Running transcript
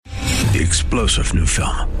The explosive new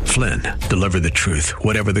film, Flynn, deliver the truth,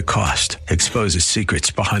 whatever the cost, exposes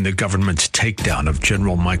secrets behind the government's takedown of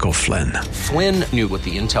General Michael Flynn. Flynn knew what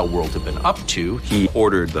the intel world had been up to. He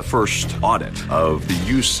ordered the first audit of the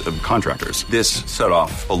use of contractors. This set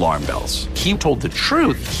off alarm bells. He told the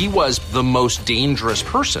truth. He was the most dangerous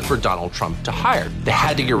person for Donald Trump to hire. They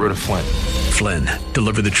had to get rid of Flynn. Flynn,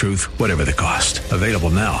 deliver the truth, whatever the cost. Available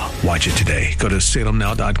now. Watch it today. Go to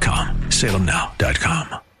salemnow.com.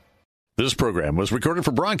 salemnow.com. This program was recorded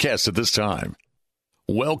for broadcast at this time.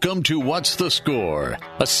 Welcome to What's the Score,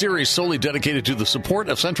 a series solely dedicated to the support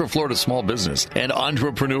of Central Florida small business and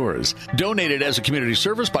entrepreneurs. Donated as a community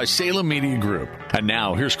service by Salem Media Group. And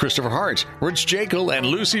now, here's Christopher Hart, Rich Jekyll, and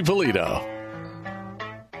Lucy Polito.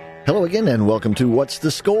 Hello again, and welcome to What's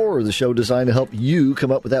the Score, the show designed to help you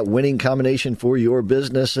come up with that winning combination for your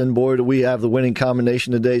business. And boy, do we have the winning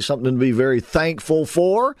combination today, something to be very thankful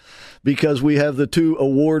for, because we have the two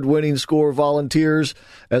award-winning SCORE volunteers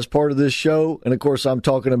as part of this show. And, of course, I'm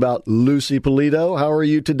talking about Lucy Polito. How are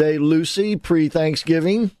you today, Lucy,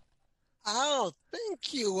 pre-Thanksgiving? Oh,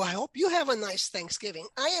 thank you. I hope you have a nice Thanksgiving.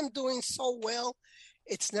 I am doing so well,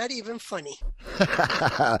 it's not even funny.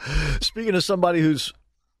 Speaking of somebody who's,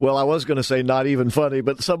 well, I was going to say not even funny,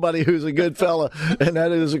 but somebody who's a good fella, and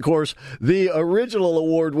that is, of course, the original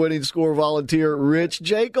award-winning SCORE volunteer, Rich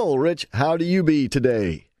Jekyll. Rich, how do you be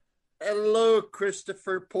today? Hello,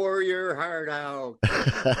 Christopher. Pour your heart out.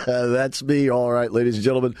 That's me. All right, ladies and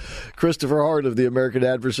gentlemen. Christopher Hart of the American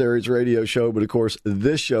Adversaries radio show. But, of course,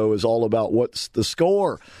 this show is all about what's the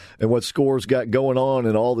score and what SCORE's got going on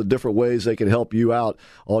and all the different ways they can help you out.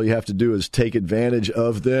 All you have to do is take advantage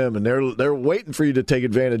of them. And they're waiting for you to take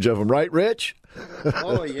advantage of them. Right, Rich?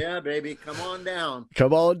 Oh, yeah, baby. Come on down.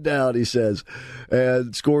 Come on down, he says.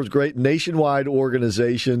 And SCORE's great nationwide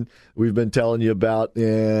organization we've been telling you about.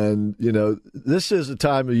 And, you know, this is a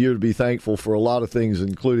time of year to be thankful for a lot of things,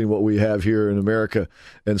 including what we have here in America.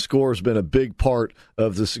 And SCORE's been a big part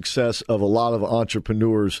of the success of a lot of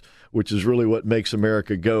entrepreneurs, which is really what makes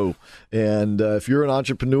America go. And if you're an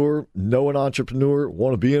entrepreneur, know an entrepreneur,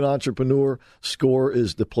 want to be an entrepreneur, SCORE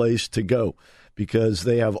is the place to go, because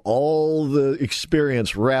they have all the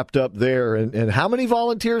experience wrapped up there. And how many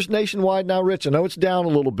volunteers nationwide now, Rich? I know it's down a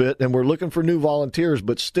little bit, and we're looking for new volunteers,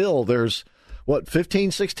 but still there's,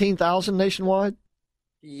 16,000 nationwide?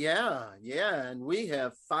 Yeah, and we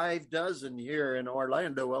have 6 here in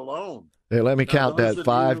Orlando alone. Hey, let me count that. 6.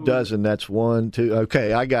 That's 1, 2.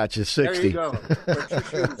 Okay, I got you. 60. There you go. Put your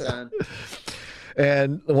shoes on.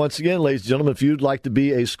 And once again, ladies and gentlemen, if you'd like to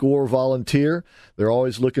be a SCORE volunteer, they're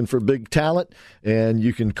always looking for big talent, and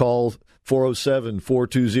you can call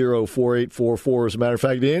 407-420-4844. As a matter of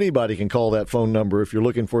fact, anybody can call that phone number if you're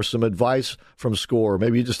looking for some advice from SCORE.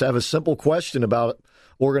 Maybe you just have a simple question about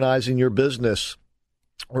organizing your business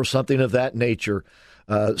or something of that nature.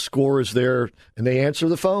 SCORE is there, and they answer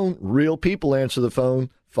the phone. Real people answer the phone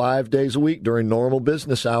 5 days a week during normal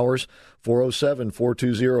business hours,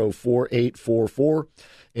 407-420-4844.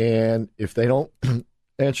 And if they don't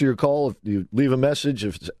answer your call, if you leave a message,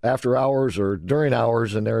 if it's after hours or during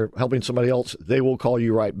hours and they're helping somebody else, they will call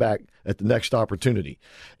you right back at the next opportunity.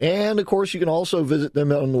 And, of course, you can also visit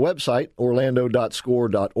them on the website,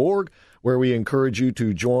 orlando.score.org, where we encourage you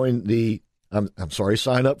to join the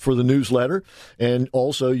sign up for the newsletter. And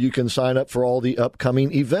also you can sign up for all the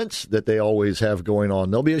upcoming events that they always have going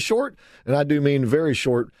on. There'll be a short, and I do mean very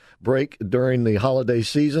short, break during the holiday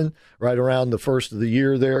season, right around the first of the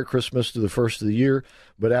year there, Christmas to the first of the year.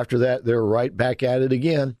 But after that, they're right back at it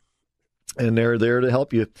again, and they're there to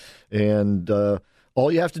help you. And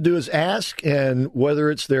all you have to do is ask, and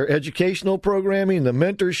whether it's their educational programming, the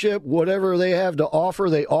mentorship, whatever they have to offer,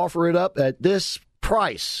 they offer it up at this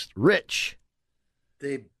price. Rich.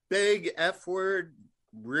 The big F word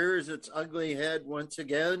rears its ugly head once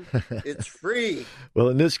again. It's free. Well,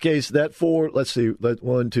 in this case, that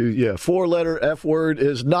 4-letter F word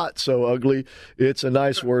is not so ugly. It's a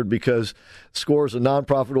nice word, because SCORE is a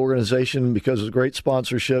nonprofit organization, because of great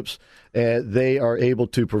sponsorships, and they are able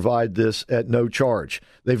to provide this at no charge.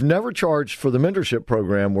 They've never charged for the mentorship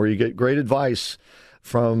program, where you get great advice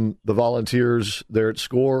from the volunteers there at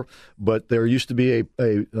SCORE, but there used to be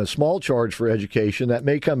a small charge for education. That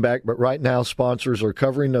may come back, but right now sponsors are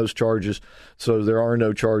covering those charges, so there are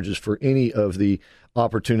no charges for any of the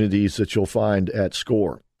opportunities that you'll find at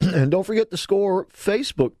SCORE. And don't forget the SCORE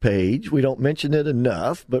Facebook page. We don't mention it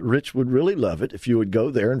enough, but Rich would really love it if you would go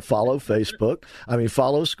there and follow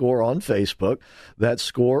follow SCORE on Facebook. That's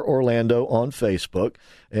SCORE Orlando on Facebook.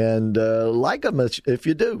 And like him if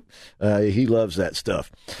you do. He loves that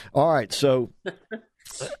stuff. All right, so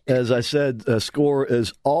As I said, SCORE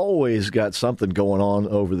has always got something going on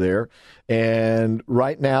over there. And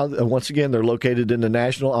right now, once again, they're located in the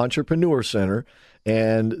National Entrepreneur Center.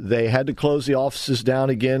 And they had to close the offices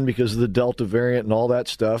down again because of the Delta variant and all that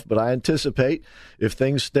stuff. But I anticipate if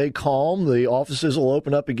things stay calm, the offices will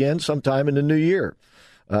open up again sometime in the new year.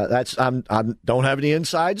 I don't have any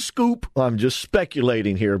inside scoop. I'm just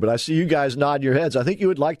speculating here, but I see you guys nod your heads. I think you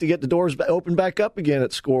would like to get the doors open back up again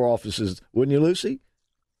at SCORE offices, wouldn't you, Lucy?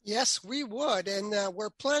 Yes, we would, and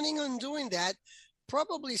we're planning on doing that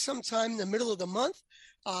probably sometime in the middle of the month.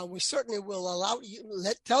 We certainly will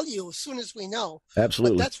tell you as soon as we know.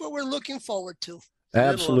 Absolutely. But that's what we're looking forward to.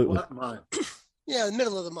 Absolutely. Middle of what month? Yeah, the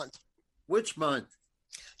middle of the month. Which month?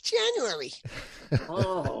 January.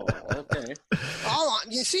 Oh, okay.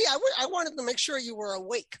 You see, I wanted to make sure you were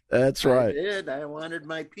awake. That's right. I did. I wanted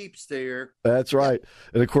my peeps there. That's right.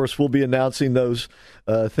 And, of course, we'll be announcing those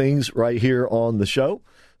things right here on the show.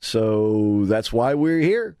 So that's why we're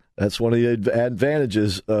here. That's one of the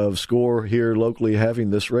advantages of SCORE here locally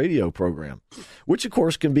having this radio program, which, of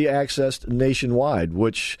course, can be accessed nationwide,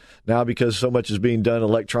 which now because so much is being done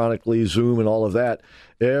electronically, Zoom and all of that,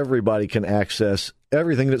 everybody can access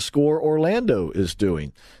everything that SCORE Orlando is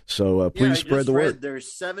doing. So please spread the word.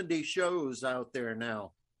 There's 70 shows out there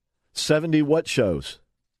now. 70 what shows?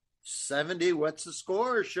 70 What's the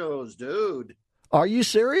Score shows, dude. Are you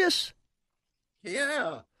serious?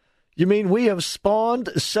 Yeah. You mean we have spawned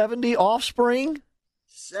 70 offspring?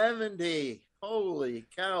 70. Holy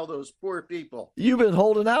cow, those poor people. You've been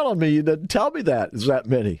holding out on me. You didn't tell me that. Is that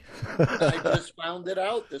many? I just found it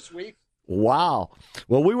out this week. Wow.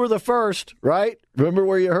 Well, we were the first, right? Remember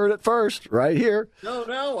where you heard it first? Right here.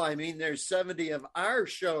 No. I mean, there's 70 of our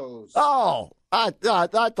shows. Oh, I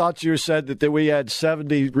thought you said that we had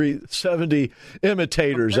 70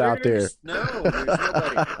 imitators out there. No, there's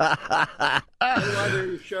nobody. No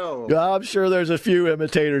other show. I'm sure there's a few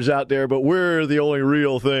imitators out there, but we're the only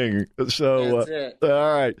real thing. So, that's it. All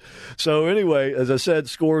right. So anyway, as I said,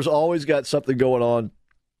 SCORE's always got something going on.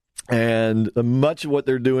 And much of what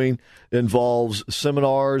they're doing involves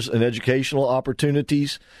seminars and educational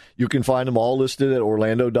opportunities. You can find them all listed at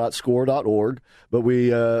orlando.score.org. But we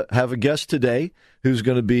have a guest today who's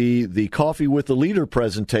going to be the Coffee with the Leader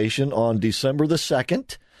presentation on December the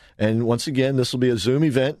 2nd. And once again, this will be a Zoom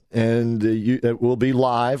event, and it will be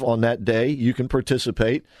live on that day. You can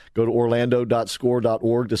participate. Go to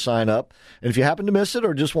orlando.score.org to sign up. And if you happen to miss it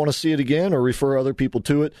or just want to see it again or refer other people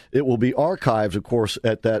to it, it will be archived, of course,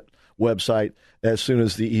 at that website as soon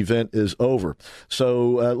as the event is over.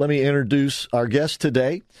 So let me introduce our guest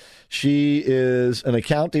today. She is an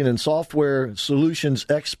accounting and software solutions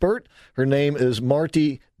expert. Her name is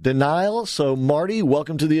Marti Deniyl. So, Marti,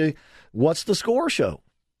 welcome to the What's the Score show.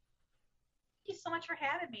 Thank you so much for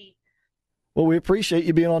having me. Well, we appreciate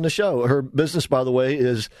you being on the show. Her business, by the way,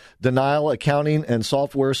 is Deniyl Accounting and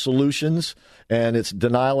Software Solutions, and it's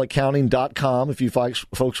deniyalaccounting.com if you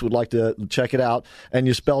folks would like to check it out. And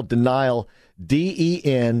you spell Deniyl,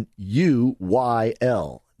 Denuyl.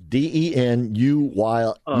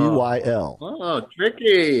 Denuyl. Oh,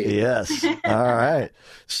 tricky. Yes. All right.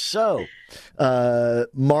 So,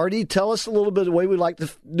 Marti, tell us a little bit. The way we like to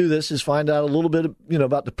do this is find out a little bit,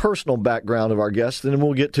 about the personal background of our guest, and then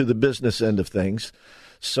we'll get to the business end of things.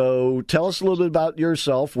 So tell us a little bit about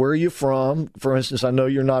yourself. Where are you from? For instance, I know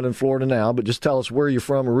you're not in Florida now, but just tell us where you're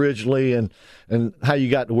from originally and how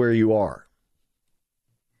you got to where you are.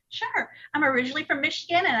 Sure. I'm originally from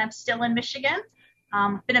Michigan, and I'm still in Michigan.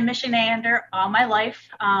 Been a Michigander all my life,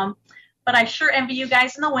 but I sure envy you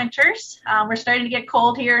guys in the winters. We're starting to get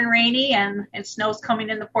cold here and rainy, and snow's coming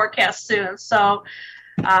in the forecast soon. So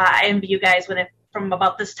I envy you guys from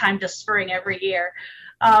about this time to spring every year.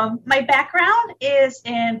 My background is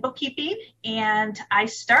in bookkeeping, and I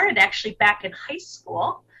started actually back in high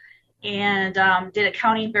school and did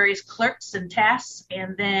accounting, various clerks and tasks,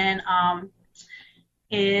 and then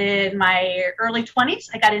in my early 20s,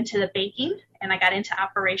 I got into the banking and I got into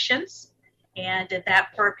operations and did that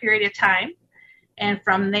for a period of time. And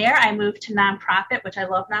from there, I moved to nonprofit, which I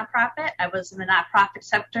love nonprofit. I was in the nonprofit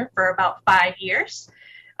sector for about 5 years.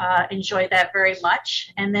 Enjoyed that very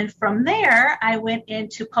much. And then from there, I went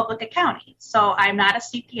into public accounting. So I'm not a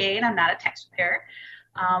CPA and I'm not a tax preparer,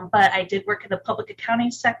 but I did work in the public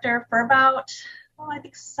accounting sector for about, I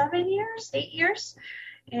think 8 years.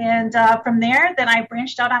 And from there, then I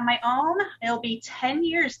branched out on my own. It'll be 10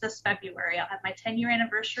 years this February. I'll have my 10-year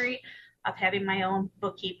anniversary of having my own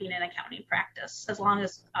bookkeeping and accounting practice, as long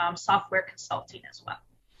as software consulting as well.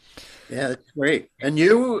 Yeah, that's great. And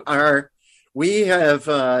we have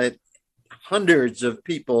hundreds of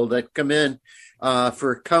people that come in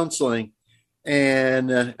for counseling.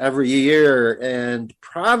 and every year, and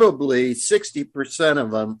probably 60%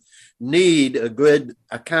 of them need a good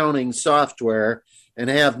accounting software and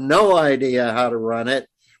have no idea how to run it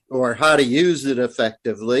or how to use it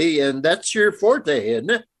effectively. And that's your forte, isn't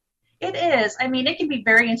it? It is. I mean, it can be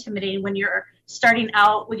very intimidating when you're starting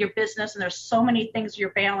out with your business and there's so many things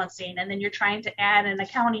you're balancing, and then you're trying to add an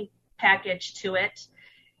accounting package to it.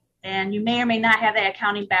 And you may or may not have that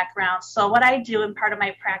accounting background. So what I do in part of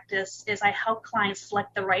my practice is I help clients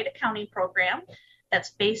select the right accounting program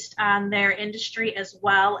that's based on their industry as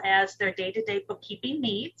well as their day-to-day bookkeeping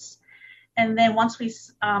needs. And then once we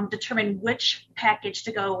determine which package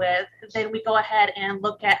to go with, then we go ahead and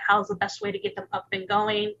look at how's the best way to get them up and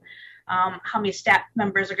going, how many staff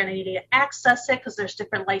members are going to need to access it, because there's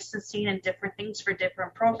different licensing and different things for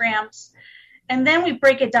different programs. And then we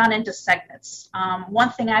break it down into segments.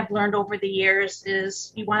 One thing I've learned over the years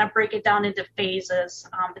is you want to break it down into phases.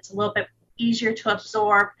 It's a little bit easier to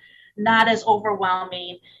absorb, not as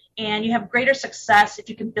overwhelming, and you have greater success if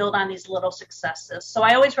you can build on these little successes. So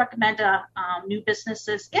I always recommend to new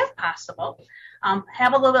businesses, if possible,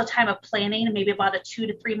 have a little bit of time of planning, maybe about a 2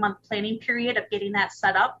 to 3 month planning period of getting that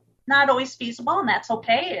set up. Not always feasible, and that's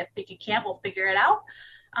okay. If you can't, we'll figure it out.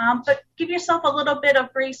 But give yourself a little bit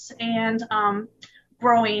of grace and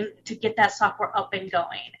growing to get that software up and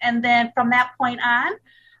going. And then from that point on,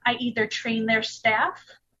 I either train their staff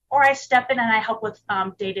or I step in and I help with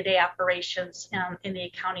day-to-day operations in the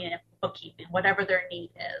accounting and bookkeeping, whatever their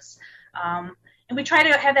need is. And we try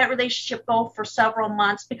to have that relationship go for several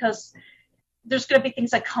months, because there's going to be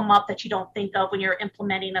things that come up that you don't think of when you're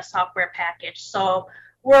implementing a software package. So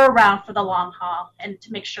we're around for the long haul and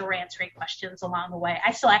to make sure we're answering questions along the way.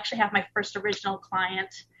 I still actually have my first original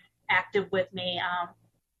client active with me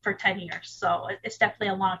for 10 years. So it's definitely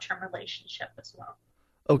a long-term relationship as well.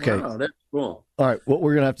 Okay. Wow, that's cool. All right. What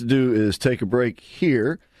we're going to have to do is take a break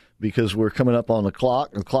here, because we're coming up on the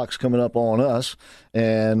clock. The clock's coming up on us.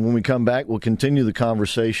 And when we come back, we'll continue the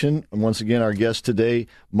conversation. And once again, our guest today,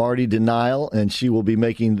 Marti Deniyl, and she will be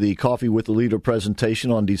making the Coffee with the Leader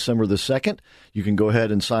presentation on December the 2nd. You can go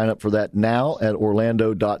ahead and sign up for that now at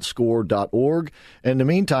orlando.score.org. And in the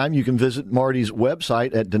meantime, you can visit Marti's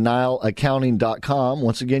website at deniylaccounting.com.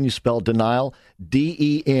 Once again, you spell Deniyl,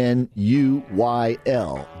 Denuyl,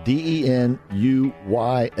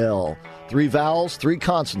 Denuyl. 3 vowels, 3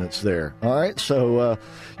 consonants there. All right, so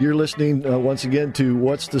you're listening once again to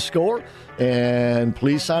What's the Score? And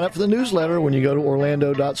please sign up for the newsletter when you go to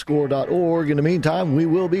orlando.score.org. In the meantime, we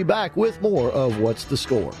will be back with more of What's the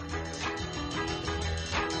Score?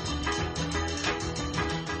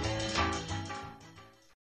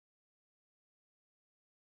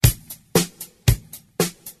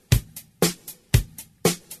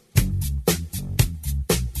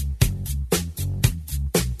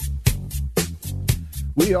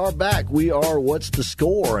 We are back. We are What's the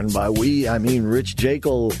Score? And by we, I mean Rich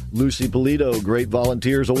Jekyll, Lucy Polito, great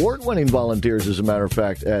volunteers, award-winning volunteers, as a matter of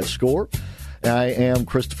fact, at SCORE. I am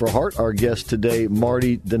Christopher Hart. Our guest today,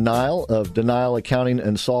 Marti Deniyl of Deniyl Accounting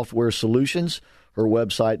and Software Solutions. Her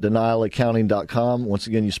website, deniylaccounting.com. Once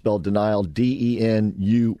again, you spell Deniyl,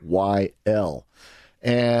 Denuyl.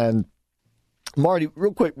 And Marti,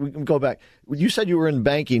 real quick, we can go back. You said you were in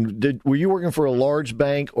banking. Were you working for a large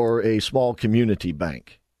bank or a small community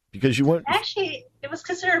bank? Because you went. Actually, it was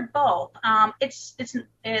considered both. It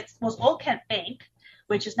was Old Kent Bank,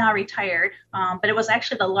 which is now retired, but it was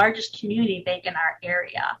actually the largest community bank in our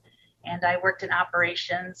area. And I worked in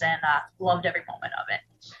operations and loved every moment of it.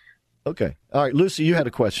 Okay. All right, Lucy, you had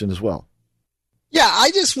a question as well. Yeah,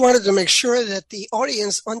 I just wanted to make sure that the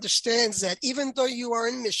audience understands that even though you are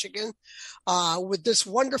in Michigan, with this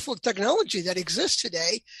wonderful technology that exists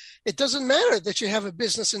today, it doesn't matter that you have a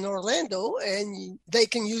business in Orlando and they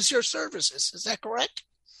can use your services. Is that correct?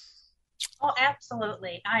 Oh,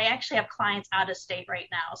 absolutely. I actually have clients out of state right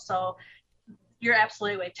now. So you're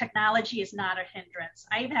absolutely right. Technology is not a hindrance.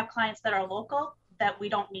 I even have clients that are local that we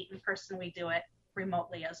don't meet in person. We do it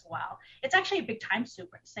remotely as well. It's actually a big time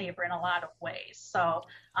saver in a lot of ways. So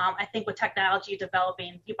I think with technology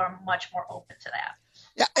developing, people are much more open to that.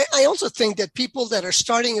 Yeah, I also think that people that are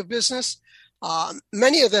starting a business,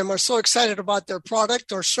 many of them are so excited about their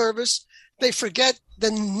product or service, they forget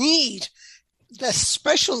the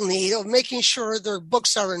special need of making sure their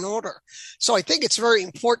books are in order. So I think it's very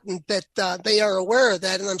important that they are aware of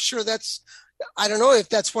that. And I'm sure I don't know if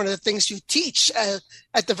that's one of the things you teach at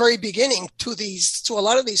the very beginning to a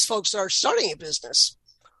lot of these folks that are starting a business.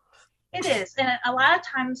 It is. And a lot of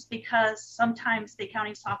times, because sometimes the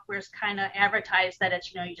accounting software is kind of advertised that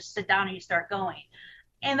it's, you just sit down and you start going.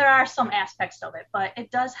 And there are some aspects of it, but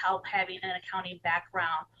it does help having an accounting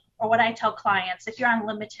background or what I tell clients, if you're on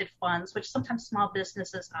limited funds, which sometimes small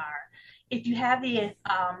businesses are, if you have the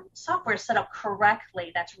software set up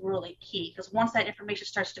correctly, that's really key, because once that information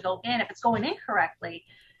starts to go in, if it's going in correctly,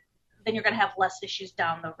 then you're going to have less issues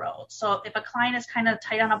down the road. So if a client is kind of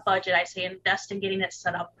tight on a budget, I say invest in getting it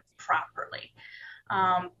set up properly.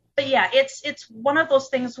 But yeah, it's one of those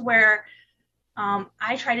things where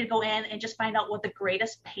I try to go in and just find out what the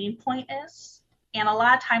greatest pain point is. And a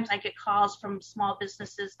lot of times I get calls from small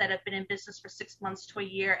businesses that have been in business for 6 months to a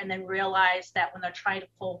year and then realize that when they're trying to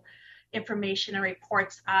pull information and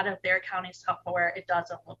reports out of their accounting software, it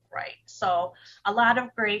doesn't look right. So a lot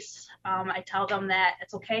of grace. I tell them that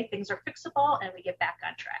it's okay, things are fixable, and we get back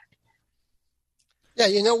on track.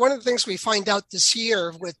 Yeah, one of the things we find out this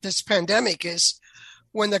year with this pandemic is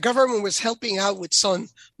when the government was helping out with some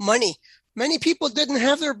money, many people didn't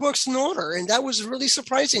have their books in order, and that was really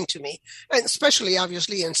surprising to me, and especially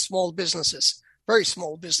obviously in small businesses, very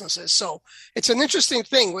small businesses. So it's an interesting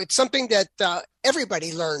thing. It's something that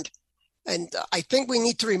everybody learned. And I think we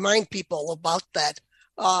need to remind people about that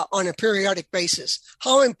on a periodic basis,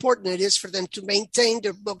 how important it is for them to maintain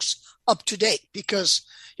their books up to date, because,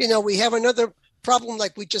 we have another problem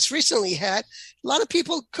like we just recently had. A lot of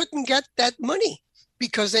people couldn't get that money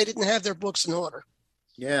because they didn't have their books in order.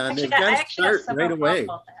 Yeah, and they've got to start right away.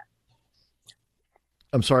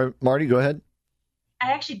 I'm sorry, Marty, go ahead.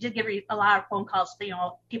 I actually did get a lot of phone calls.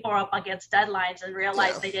 People were up against deadlines and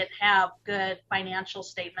realized they didn't have good financial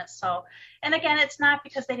statements. So, and again, it's not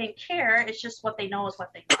because they didn't care. It's just what they know is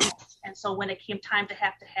what they know. And so when it came time to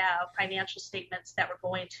have financial statements that were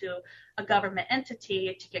going to a government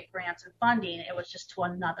entity to get grants and funding, it was just to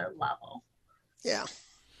another level. Yeah.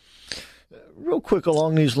 Real quick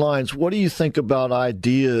along these lines, what do you think about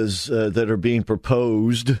ideas that are being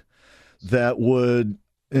proposed that would,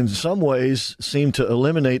 in some ways, seem to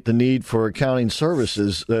eliminate the need for accounting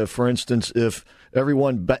services? For instance, if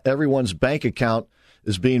everyone's bank account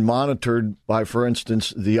is being monitored by, for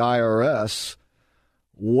instance, the IRS,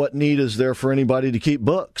 what need is there for anybody to keep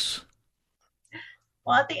books?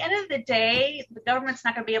 Well, at the end of the day, the government's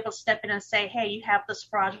not going to be able to step in and say, hey, you have this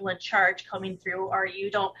fraudulent charge coming through, or you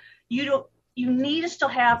need to still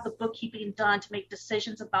have the bookkeeping done to make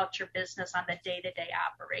decisions about your business on the day-to-day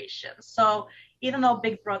operations. So even though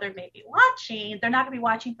Big Brother may be watching, they're not going to be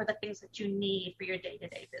watching for the things that you need for your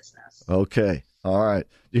day-to-day business. Okay. All right.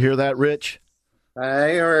 You hear that, Rich?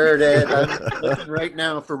 I heard it. I'm looking right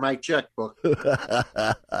now for my checkbook.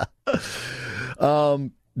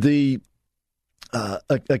 The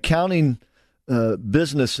accounting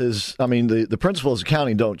businesses, the principles of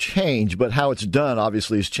accounting don't change, but how it's done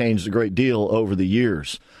obviously has changed a great deal over the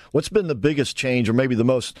years. What's been the biggest change, or maybe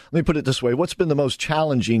let me put it this way, what's been the most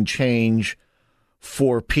challenging change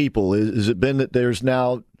for people? Has it been that there's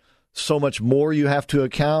now so much more you have to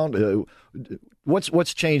account?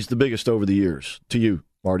 What's changed the biggest over the years to you,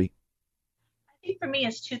 Marty? I think for me,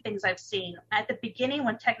 it's two things I've seen. At the beginning,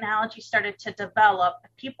 when technology started to develop,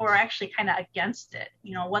 people were actually kind of against it.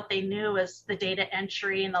 What they knew is the data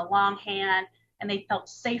entry and the longhand, and they felt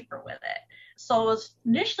safer with it. So it was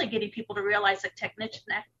initially getting people to realize that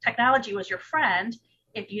technology was your friend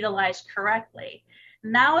if utilized correctly.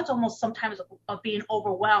 Now it's almost sometimes of being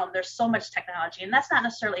overwhelmed. There's so much technology, and that's not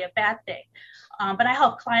necessarily a bad thing. But I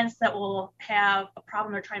help clients that will have a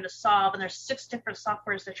problem they're trying to solve, and there's 6 different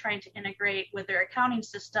softwares they're trying to integrate with their accounting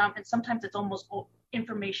system, and sometimes it's almost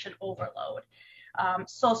information overload.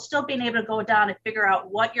 So still being able to go down and figure out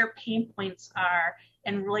what your pain points are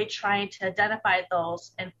and really trying to identify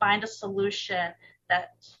those and find a solution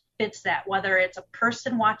that fits that, whether it's a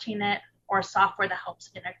person watching it or a software that helps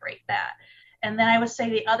integrate that. And then I would say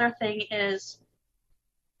the other thing is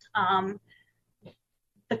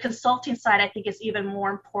the consulting side, I think, is even more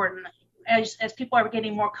important as people are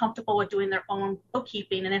getting more comfortable with doing their own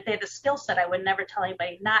bookkeeping. And if they have the skill set, I would never tell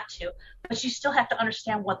anybody not to, but you still have to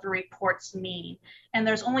understand what the reports mean. And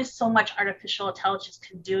there's only so much artificial intelligence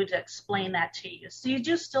can do to explain that to you. So you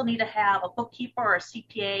do still need to have a bookkeeper or a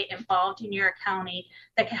CPA involved in your accounting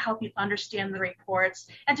that can help you understand the reports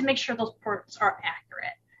and to make sure those reports are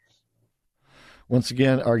accurate. Once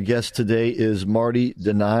again, our guest today is Marti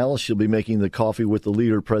Deniyl. She'll be making the Coffee with the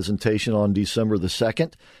Leader presentation on December the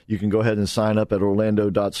 2nd. You can go ahead and sign up at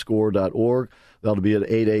orlando.score.org. That'll be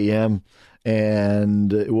at 8 a.m.,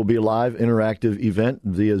 and it will be a live interactive event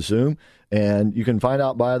via Zoom. And you can find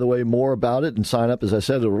out, by the way, more about it and sign up, as I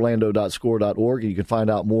said, at orlando.score.org. You can find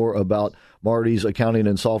out more about Marty's accounting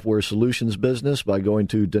and software solutions business by going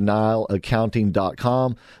to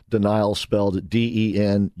deniyl.accounting.com, Deniyl spelled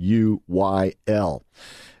Denuyl.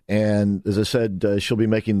 And as I said, she'll be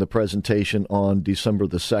making the presentation on December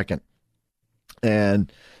the 2nd.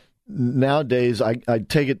 And nowadays, I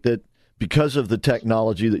take it that because of the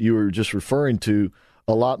technology that you were just referring to,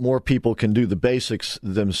 a lot more people can do the basics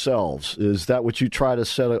themselves. Is that what you try to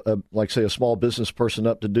set a small business person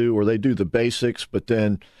up to do, where they do the basics, but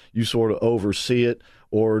then you sort of oversee it,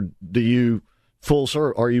 or are you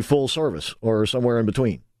full service, or somewhere in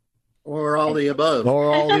between, or all the above?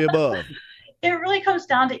 Or all the above. It really comes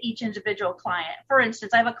down to each individual client. For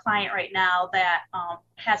instance, I have a client right now that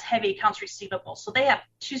has heavy accounts receivable. So they have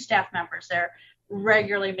 2 staff members. They're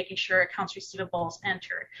regularly making sure accounts receivable is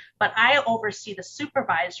entered. But I oversee the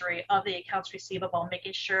supervisory of the accounts receivable,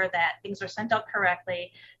 making sure that things are sent out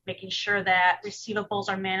correctly, making sure that receivables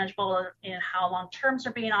are manageable in how long terms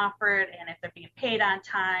are being offered and if they're being paid on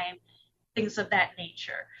time, things of that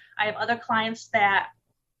nature. I have other clients that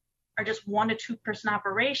are just 1 to 2 person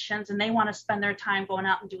operations, and they want to spend their time going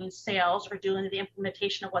out and doing sales or doing the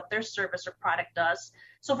implementation of what their service or product does.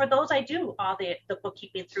 So for those, I do all the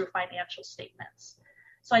bookkeeping through financial statements.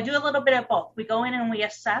 So I do a little bit of both. We go in and we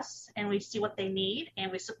assess and we see what they need and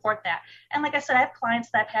we support that. And like I said, I have clients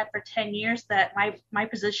that I've had for 10 years that my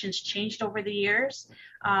position's changed over the years,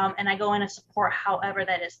 and I go in and support however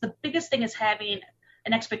that is. The biggest thing is having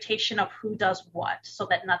an expectation of who does what so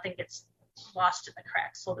that nothing gets lost in the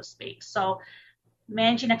cracks, so to speak. So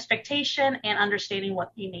managing expectation and understanding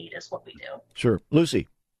what you need is what we do. Sure. Lucy?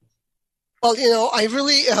 Well, I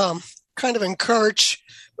really kind of encourage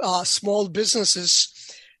small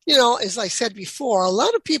businesses. As I said before, a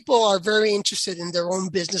lot of people are very interested in their own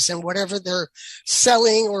business and whatever they're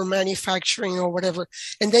selling or manufacturing or whatever,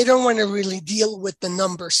 and they don't want to really deal with the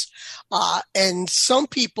numbers. And some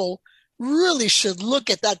people really should look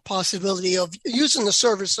at that possibility of using a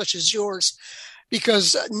service such as yours,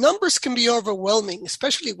 because numbers can be overwhelming,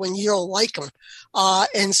 especially when you don't like them.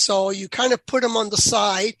 And so you kind of put them on the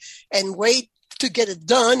side and wait to get it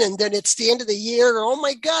done. And then it's the end of the year. Oh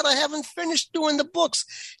my God, I haven't finished doing the books.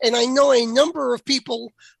 And I know a number of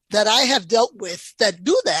people that I have dealt with that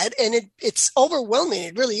do that. And it's overwhelming.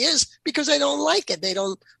 It really is, because they don't like it. They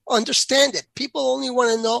don't understand it. People only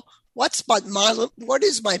want to know what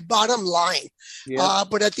is my bottom line? Yeah.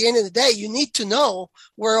 But at the end of the day, you need to know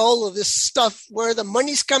where all of this stuff, where the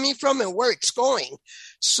money's coming from and where it's going.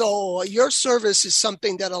 So your service is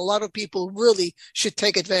something that a lot of people really should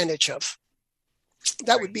take advantage of.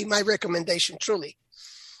 That would be my recommendation, truly.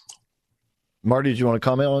 Marty, did you want to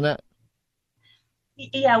comment on that?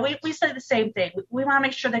 Yeah, we say the same thing. We want to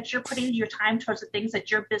make sure that you're putting your time towards the things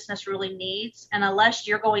that your business really needs. And unless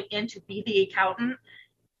you're going in to be the accountant,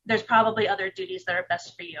 there's probably other duties that are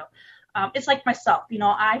best for you. It's like myself,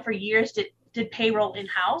 I for years did payroll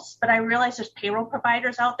in-house, but I realized there's payroll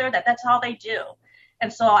providers out there that's all they do.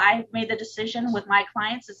 And so I made the decision with my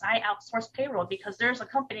clients is I outsource payroll, because there's a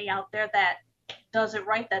company out there that does it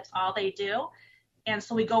right. That's all they do. And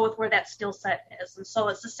so we go with where that skill set is. And so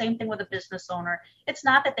it's the same thing with a business owner. It's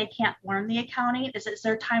not that they can't learn the accounting, it's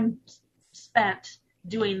their time spent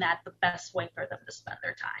doing that the best way for them to spend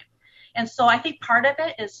their time. And so I think part of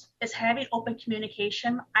it is having open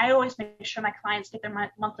communication. I always make sure my clients get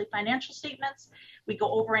their monthly financial statements. We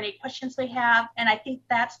go over any questions they have. And I think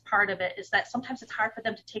that's part of it, is that sometimes it's hard for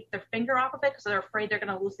them to take their finger off of it because they're afraid they're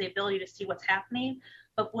going to lose the ability to see what's happening.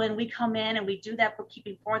 But when we come in and we do that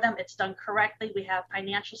bookkeeping for them, it's done correctly. We have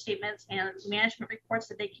financial statements and management reports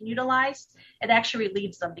that they can utilize. It actually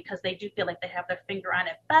relieves them, because they do feel like they have their finger on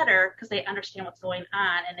it better, because they understand what's going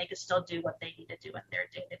on and they can still do what they need to do in their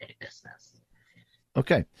day-to-day business.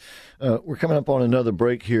 Okay. We're coming up on another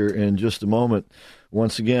break here in just a moment.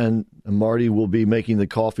 Once again, Marty will be making the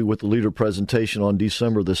Coffee with the Leader presentation on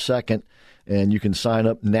December the 2nd, and you can sign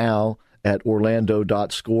up now at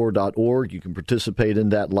orlando.score.org. You can participate in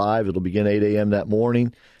that live. It'll begin 8 a.m. that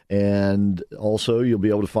morning, and also you'll be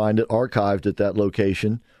able to find it archived at that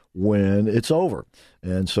location when it's over.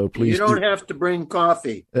 And so please, you don't have to bring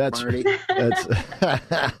coffee, Marty. That's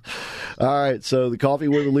all right. So the Coffee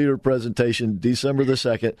with the Leader presentation, December the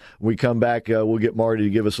 2nd. When we come back, we'll get Marty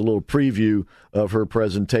to give us a little preview of her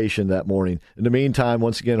presentation that morning. In the meantime,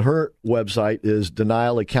 once again, her website is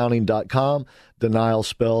deniyalaccounting.com. Deniyl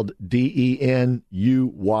spelled Denuyl,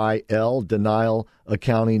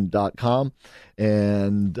 deniyalaccounting.com.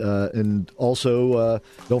 And also,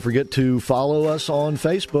 don't forget to follow us on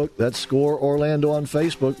Facebook. That's Score Orlando on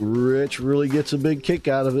Facebook. Rich really gets a big kick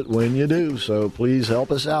out of it when you do. So please help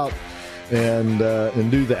us out and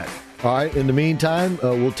do that. All right. In the meantime,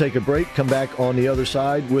 we'll take a break, come back on the other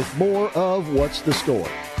side with more of What's the Score?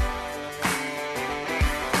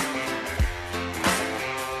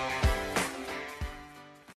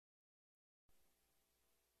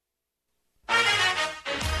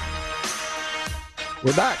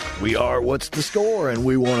 We're back. We are What's the Score? And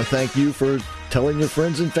we want to thank you for telling your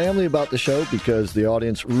friends and family about the show, because the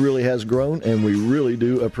audience really has grown, and we really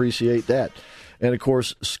do appreciate that. And, of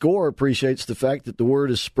course, SCORE appreciates the fact that the word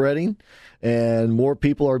is spreading and more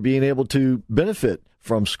people are being able to benefit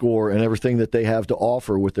from SCORE and everything that they have to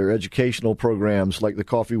offer with their educational programs like the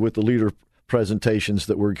Coffee with the Leader presentations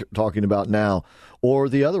that we're talking about now, or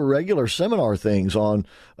the other regular seminar things on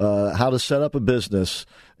how to set up a business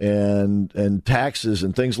and taxes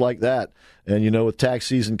and things like that. And, you know, with tax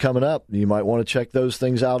season coming up, you might want to check those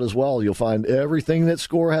things out as well. You'll find everything that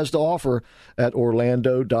SCORE has to offer at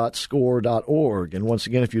orlando.score.org. And once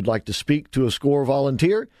again, if you'd like to speak to a SCORE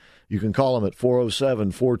volunteer, you can call them at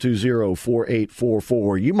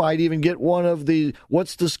 407-420-4844. You might even get one of the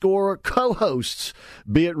What's the Score co-hosts,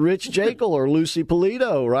 be it Rich Jekyll or Lucy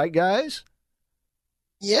Polito, right, guys?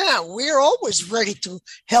 Yeah, we're always ready to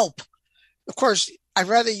help. Of course, I'd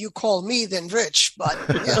rather you call me than Rich, but,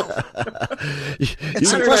 you know,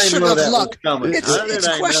 it's a question of luck. It's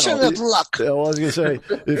a question of luck. Yeah, well, I was going to say,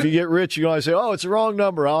 if you get Rich, you always say, oh, it's the wrong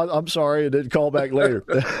number. I'm sorry, I didn't call back later.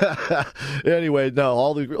 Anyway, no,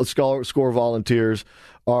 all the SCORE volunteers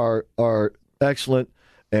are excellent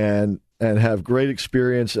and have great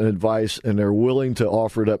experience and advice, and they're willing to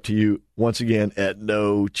offer it up to you, once again, at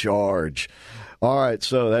no charge. All right,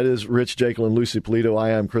 so that is Rich Jekyll and Lucy Polito. I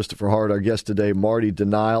am Christopher Hart. Our guest today, Marti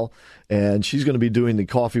Deniyl, and she's going to be doing the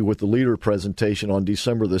Coffee with the Leader presentation on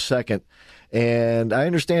December the 2nd. And I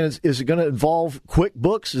understand, is it going to involve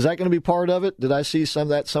QuickBooks? Is that going to be part of it? Did I see some of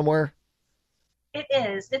that somewhere? It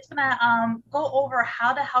is. It's going to go over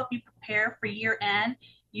how to help you prepare for year end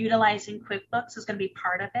utilizing QuickBooks is going to be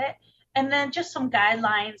part of it. And then just some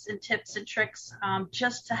guidelines and tips and tricks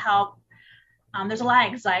just to help. There's a lot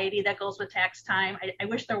of anxiety that goes with tax time. I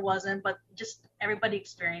wish there wasn't, but just everybody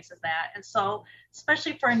experiences that. And so,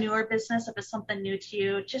 especially for a newer business, if it's something new to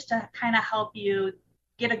you, just to kind of help you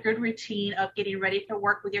get a good routine of getting ready to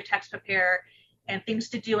work with your tax preparer and things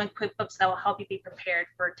to do in QuickBooks that will help you be prepared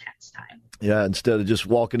for tax time. Yeah, instead of just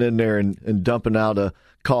walking in there and dumping out a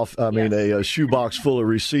a shoebox full of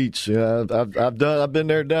receipts. Yeah, I've been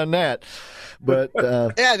there, done that. But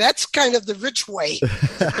yeah, that's kind of the Rich way.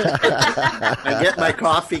 I get my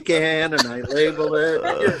coffee can and I label it.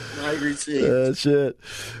 My receipt. That's it.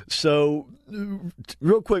 So,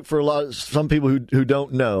 real quick, for some people who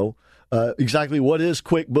don't know exactly what is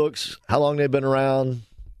QuickBooks, how long they've been around.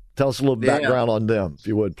 Tell us a little background on them, if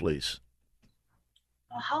you would, please.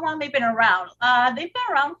 How long they've been around? They've been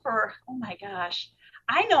around for, oh my gosh.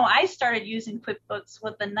 I know I started using QuickBooks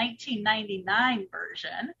with the 1999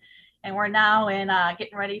 version, and we're now in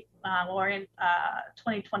getting ready. We're in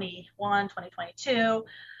 2021, 2022,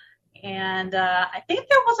 and I think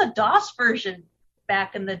there was a DOS version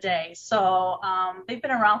back in the day. So they've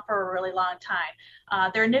been around for a really long time.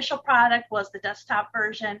 Their initial product was the desktop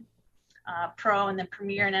version. Pro, and then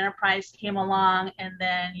Premier and Enterprise came along, and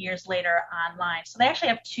then years later online. So they actually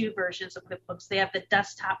have two versions of QuickBooks. They have the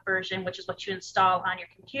desktop version, which is what you install on your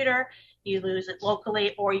computer. You use it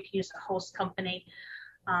locally, or you can use a host company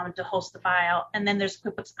to host the file. And then there's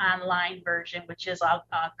QuickBooks Online version, which is a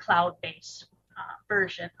cloud-based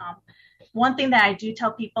version. One thing that I do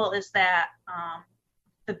tell people is that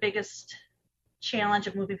the biggest challenge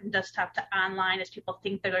of moving from desktop to online is people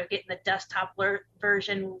think they're getting the desktop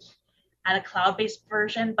version and a cloud-based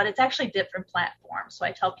version, but it's actually different platforms. So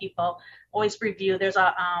I tell people, always review. There's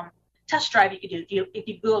a test drive you can do. If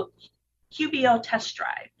you Google QBO test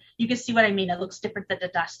drive, you can see what I mean. It looks different than the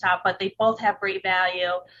desktop, but they both have great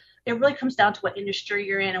value. It really comes down to what industry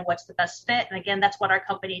you're in and what's the best fit. And again, that's what our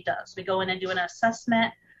company does. We go in and do an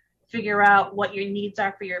assessment, figure out what your needs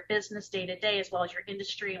are for your business day to day, as well as your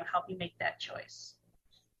industry, and help you make that choice.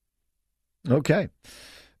 Okay.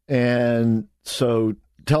 And so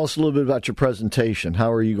tell us a little bit about your presentation.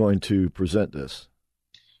 How are you going to present this?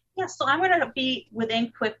 Yeah, so I'm going to be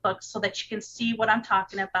within QuickBooks so that you can see what I'm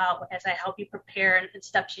talking about as I help you prepare and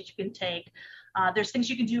steps that you can take. There's things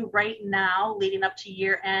you can do right now leading up to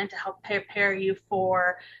year end to help prepare you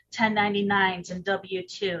for 1099s and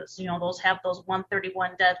W-2s. You know, those have those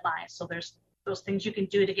 131 deadlines. So there's those things you can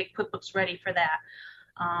do to get QuickBooks ready for that.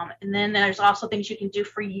 And then there's also things you can do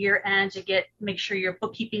for year end to make sure your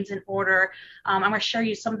bookkeeping's in order. I'm going to show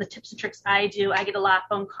you some of the tips and tricks I do. I get a lot of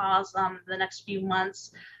phone calls the next few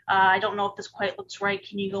months. I don't know if this quite looks right.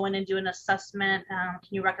 Can you go in and do an assessment? Can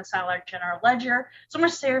you reconcile our general ledger? So I'm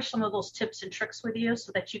going to share some of those tips and tricks with you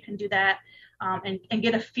so that you can do that and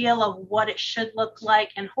get a feel of what it should look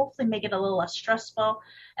like and hopefully make it a little less stressful.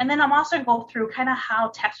 And then I'm also going to go through kind of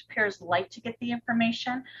how tax preparers like to get the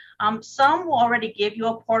information. Some will already give you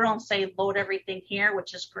a portal and say load everything here,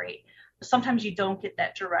 which is great. sometimes you don't get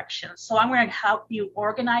that direction. So I'm going to help you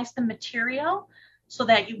organize the material so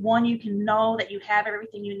that you can know that you have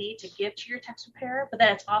everything you need to give to your tax preparer, but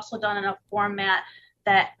that it's also done in a format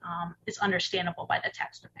that is understandable by the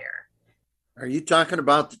tax preparer. Are you talking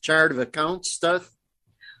about the chart of accounts stuff?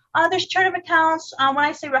 There's chart of accounts. When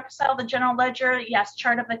I say reconcile the general ledger, yes,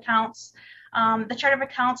 chart of accounts. The chart of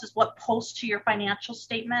accounts is what posts to your financial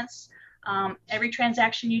statements. Every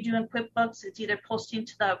transaction you do in QuickBooks, it's either posting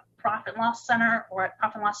to the profit and loss center or a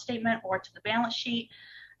profit and loss statement or to the balance sheet.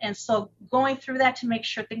 And so going through that to make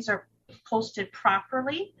sure things are posted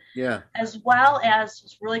properly, as well as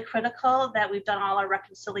it's really critical that we've done all our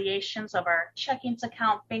reconciliations of our checkings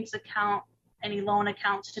account, banks account, any loan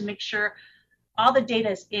accounts to make sure all the data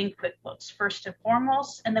is in QuickBooks first and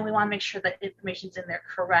foremost, and then we want to make sure that information's in there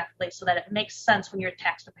correctly so that it makes sense when your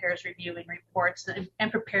tax preparer is reviewing reports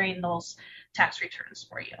and preparing those tax returns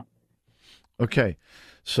for you. Okay,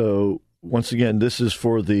 so once again, this is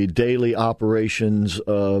for the daily operations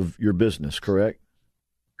of your business, correct?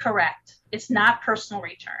 Correct. It's not personal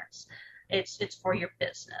returns. It's for your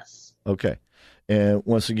business. Okay, and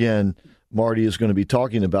once again, Marti is going to be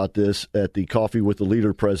talking about this at the Coffee with the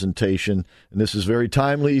Leader presentation. And this is a very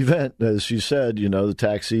timely event. As she said, the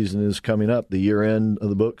tax season is coming up, the year end of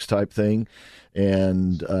the books type thing.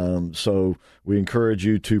 And so we encourage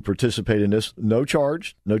you to participate in this. No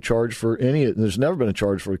charge for any. There's never been a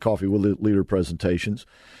charge for Coffee with the Leader presentations.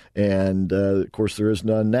 And, of course, there is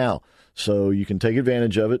none now. So you can take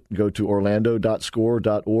advantage of it. Go to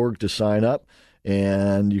orlando.score.org to sign up.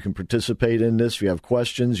 And you can participate in this. If you have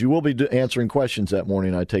questions, you will be answering questions that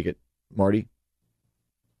morning, I take it, Marti?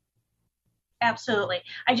 Absolutely.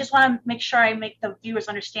 I just want to make sure I make the viewers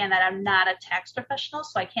understand that I'm not a tax professional,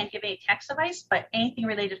 so I can't give any tax advice, but anything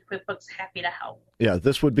related to QuickBooks, happy to help. Yeah,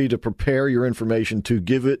 this would be to prepare your information to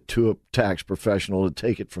give it to a tax professional to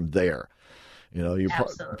take it from there. Your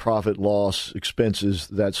profit, loss, expenses,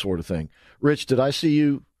 that sort of thing. Rich, did I see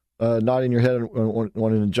you nodding your head and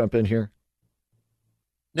wanting to jump in here?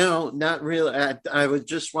 No, not really. I would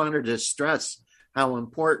just wanted to stress how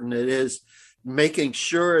important it is making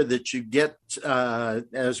sure that you get,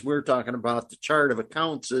 as we're talking about the chart of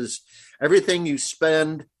accounts, is everything you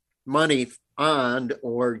spend money on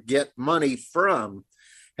or get money from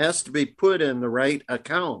has to be put in the right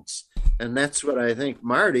accounts. And that's what I think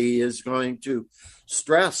Marti is going to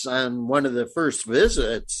stress on one of the first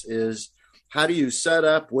visits is how do you set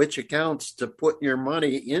up which accounts to put your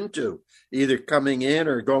money into, either coming in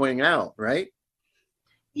or going out, right?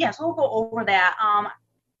 Yes, we'll go over that.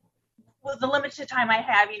 With the limited time I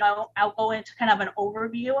have, I'll go into kind of an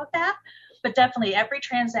overview of that. But definitely every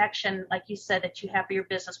transaction, like you said, that you have for your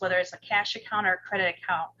business, whether it's a cash account or a credit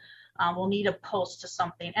account, will need a post to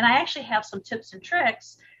something. And I actually have some tips and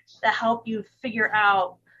tricks that help you figure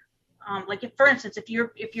out, for instance, if you're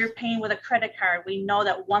paying with a credit card, we know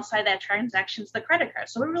that one side of that transaction is the credit card.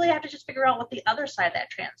 So we really have to just figure out what the other side of that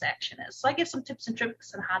transaction is. So I give some tips and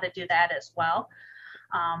tricks on how to do that as well,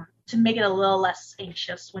 to make it a little less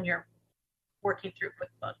anxious when you're working through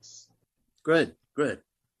QuickBooks. Good.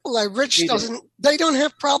 Like Rich they don't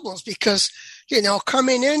have problems because,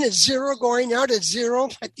 coming in is zero, going out at zero.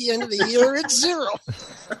 At the end of the year, it's zero.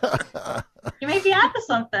 You may be onto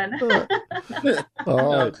something.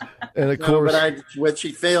 All right. And of course, what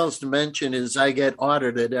she fails to mention is I get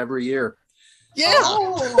audited every year. Yeah.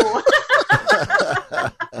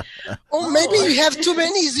 Oh, maybe you have too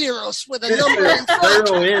many zeros with a number in front.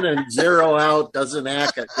 Zero in and zero out doesn't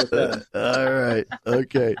act with it. All right.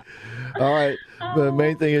 Okay. All right. The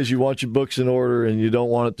main thing is you want your books in order, and you don't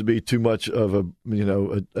want it to be too much of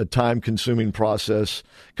a time-consuming process.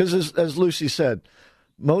 Because as Lucy said,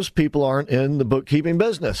 most people aren't in the bookkeeping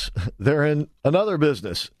business. They're in another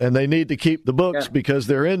business, and they need to keep the books because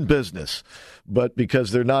they're in business. But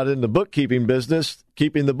because they're not in the bookkeeping business,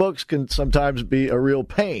 keeping the books can sometimes be a real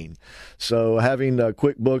pain. So having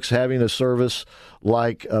QuickBooks, having a service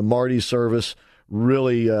like Marti's service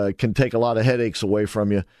really can take a lot of headaches away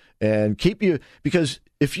from you and keep you, because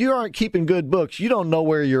if you aren't keeping good books, you don't know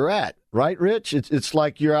where you're at. Right, Rich? It's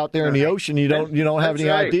like you're out there in the ocean. You don't have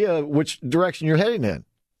any idea which direction you're heading in.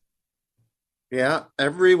 Yeah,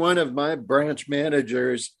 every one of my branch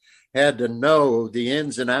managers had to know the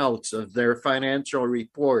ins and outs of their financial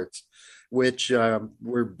reports, which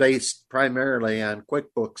were based primarily on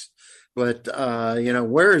QuickBooks. But,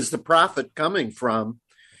 where is the profit coming from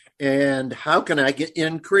and how can I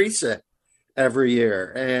increase it every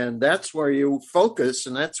year? And that's where you focus,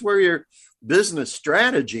 and that's where your business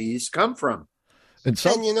strategies come from. And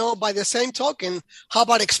by the same token, how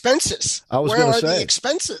about expenses? Where are the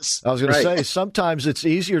expenses? I was going to say, sometimes it's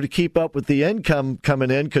easier to keep up with the income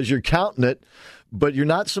coming in because you're counting it, but you're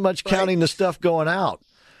not so much counting the stuff going out.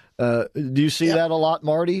 Do you see that a lot,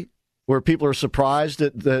 Marty, where people are surprised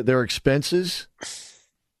at their expenses?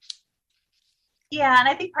 Yeah, and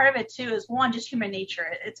I think part of it, too, is, one, just human nature.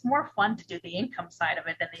 It's more fun to do the income side of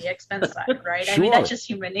it than the expense side, right? Sure. I mean, that's just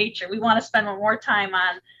human nature. We want to spend more time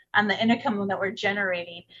on the income that we're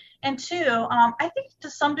generating. And two, I think to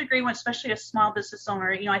some degree, especially a small business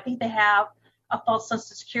owner, I think they have a false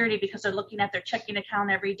sense of security because they're looking at their checking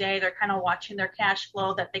account every day. They're kind of watching their cash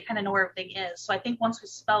flow, that they kind of know where everything is. So I think once we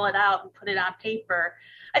spell it out and put it on paper,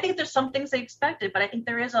 I think there's some things they expected, but I think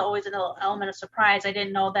there is always an element of surprise. I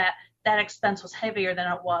didn't know that expense was heavier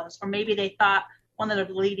than it was, or maybe they thought one of the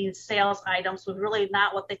leading sales items was really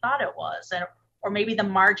not what they thought it was, or maybe the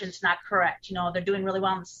margin's not correct. They're doing really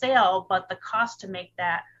well in the sale, but the cost to make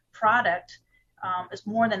that product is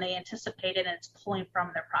more than they anticipated, and it's pulling from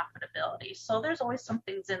their profitability. So there's always some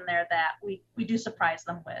things in there that we do surprise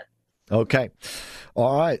them with. Okay.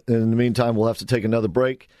 All right. In the meantime, we'll have to take another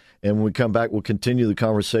break. And when we come back, we'll continue the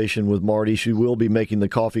conversation with Marti. She will be making the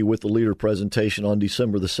Coffee with the Leader presentation on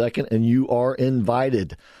December the 2nd, and you are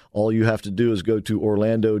invited. All you have to do is go to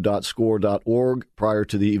orlando.score.org prior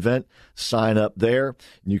to the event, sign up there,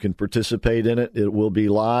 and you can participate in it. It will be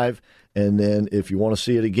live. And then if you want to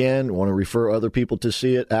see it again, want to refer other people to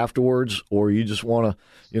see it afterwards, or you just want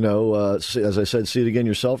to, as I said, see it again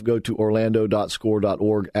yourself, go to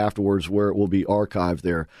orlando.score.org afterwards, where it will be archived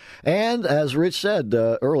there. And as Rich said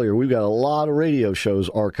earlier, we've got a lot of radio shows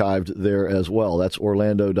archived there as well. That's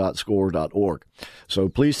orlando.score.org. So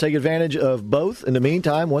please take advantage of both. In the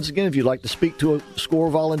meantime, once again, if you'd like to speak to a SCORE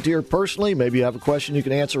volunteer personally, maybe you have a question you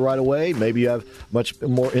can answer right away. Maybe you have much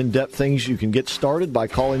more in-depth things you can get started by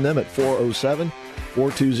calling them at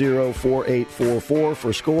 407-420-4844.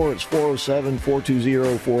 For SCORE, it's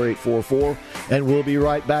 407-420-4844. And we'll be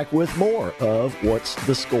right back with more of What's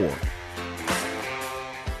the Score?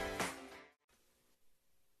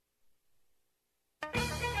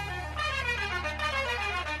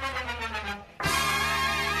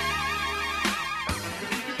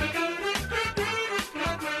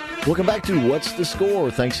 Welcome back to What's the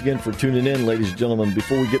Score? Thanks again for tuning in, ladies and gentlemen.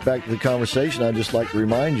 Before we get back to the conversation, I'd just like to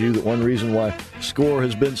remind you that one reason why SCORE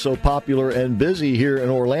has been so popular and busy here in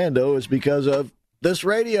Orlando is because of this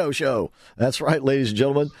radio show. That's right, ladies and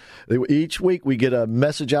gentlemen. Each week we get a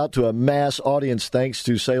message out to a mass audience thanks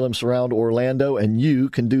to Salem Surround Orlando, and you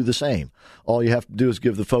can do the same. All you have to do is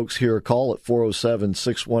give the folks here a call at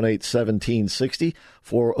 407-618-1760,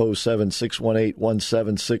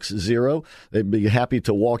 407-618-1760. They'd be happy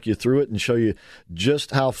to walk you through it and show you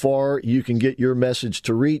just how far you can get your message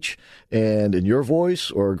to reach, and in your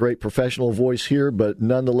voice or a great professional voice here, but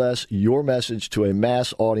nonetheless your message to a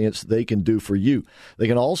mass audience they can do for you. They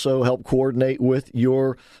can also help coordinate with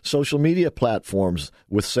your social media platforms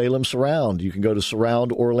with Salem Surround. You can go to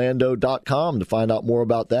surroundorlando.com to find out more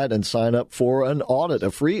about that and sign up for an audit,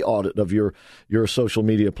 a free audit of your social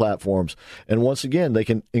media platforms. And once again, they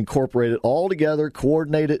can incorporate it all together,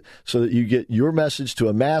 coordinate it so that you get your message to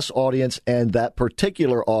a mass audience and that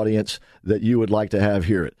particular audience that you would like to have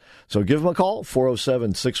hear it. So give them a call,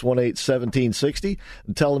 407-618-1760,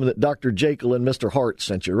 and tell them that Dr. Jekyll and Mr. Hart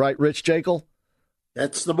sent you. Right, Rich Jekyll?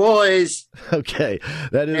 That's the boys. Okay.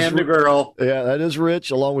 That is and the girl. Yeah, that is Rich,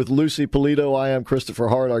 along with Lucy Polito. I am Christopher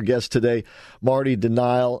Hart. Our guest today, Marti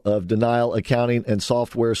Deniyl of Deniyl Accounting and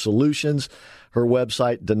Software Solutions. Her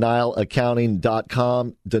website,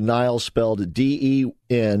 deniylaccounting.com. Deniyl spelled D-E-N-U-Y-L.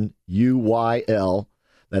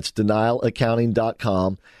 That's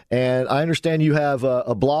deniylaccounting.com. And I understand you have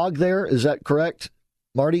a blog there. Is that correct,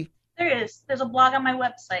 Marti? There is. There's a blog on my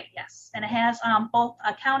website, yes. And it has both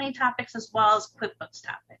accounting topics as well as QuickBooks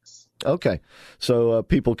topics. Okay. So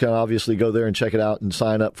people can obviously go there and check it out and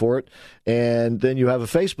sign up for it. And then you have a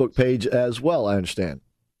Facebook page as well, I understand.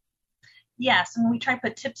 Yes. And we try to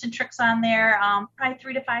put tips and tricks on there probably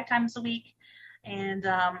 3 to 5 times a week. And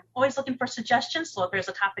always looking for suggestions. So if there's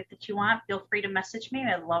a topic that you want, feel free to message me.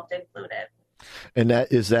 I'd love to include it. And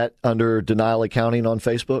is that under Deniyl Accounting on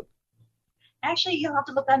Facebook? Actually, you'll have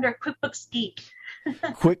to look under QuickBooks Geek.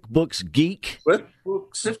 QuickBooks Geek?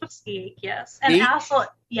 QuickBooks Geek, yes. And Geek? also,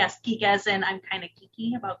 yes, geek as in I'm kind of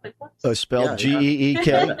geeky about QuickBooks. Spelled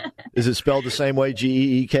G-E-E-K? Is it spelled the same way,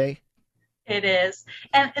 G-E-E-K? It is.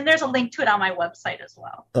 And there's a link to it on my website as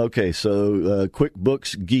well. Okay, so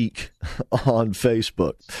QuickBooks Geek on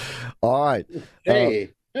Facebook. All right.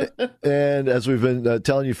 Hey. And as we've been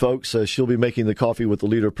telling you folks, she'll be making the Coffee with the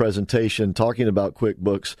Leader presentation talking about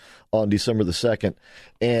QuickBooks on December the 2nd.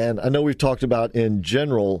 And I know we've talked about in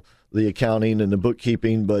general the accounting and the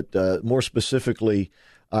bookkeeping, but more specifically,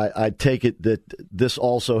 I take it that this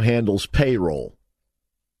also handles payroll.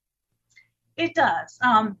 It does.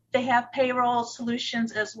 They have payroll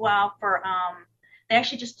solutions as well for, they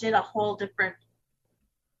actually just did a whole different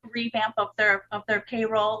revamp of their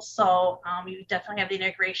payroll. So you definitely have the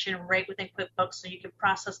integration right within QuickBooks, so you can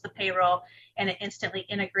process the payroll and it instantly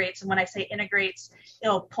integrates. And when I say integrates,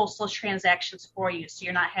 it'll post those transactions for you. So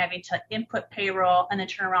you're not having to input payroll and then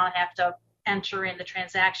turn around and have to enter in the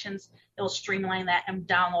transactions. It'll streamline that and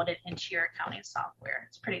download it into your accounting software.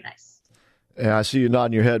 It's pretty nice. Yeah, I see you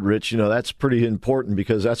nodding your head, Rich. You know, that's pretty important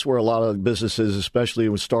because that's where a lot of businesses, especially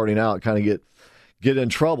when starting out, kind of get in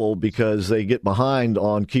trouble because they get behind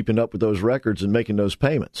on keeping up with those records and making those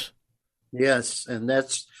payments. Yes, and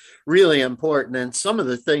that's really important. And some of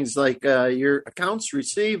the things like your accounts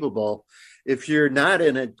receivable, if you're not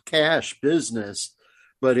in a cash business,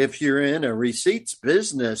 but if you're in a receipts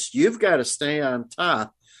business, you've got to stay on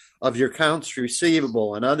top of your accounts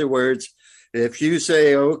receivable. In other words, if you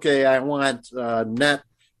say, okay, I want net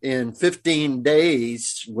in 15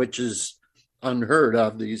 days, which is unheard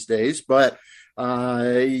of these days, but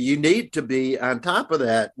you need to be on top of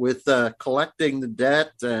that with collecting the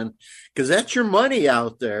debt, and because that's your money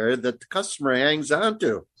out there that the customer hangs on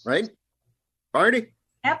to, right, Marti?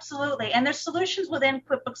 Absolutely. And there's solutions within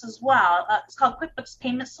QuickBooks as well. It's called QuickBooks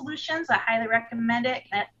Payment Solutions. I highly recommend it.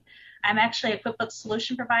 I'm actually a QuickBooks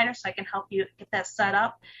solution provider, so I can help you get that set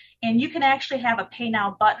up. And you can actually have a Pay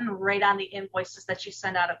Now button right on the invoices that you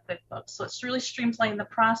send out of QuickBooks. So it's really streamlining the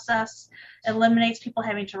process, eliminates people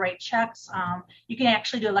having to write checks. You can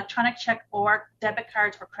actually do electronic check or debit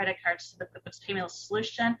cards or credit cards to the QuickBooks Payment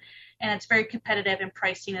Solution. And it's very competitive in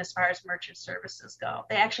pricing as far as merchant services go.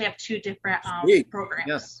 They actually have two different programs.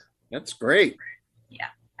 Yes, that's great. Yeah,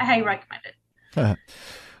 I highly recommend it.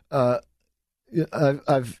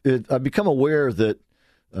 I've become aware that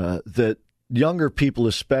that younger people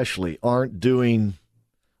especially aren't doing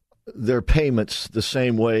their payments the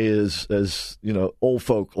same way as you know, old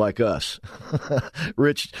folk like us,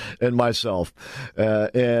 Rich and myself,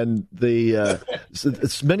 and many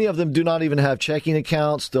of them do not even have checking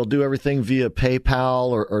accounts. They'll do everything via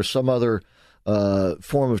PayPal or some other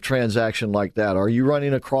form of transaction like that. Are you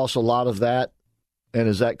running across a lot of that, and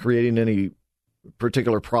is that creating any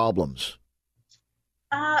particular problems?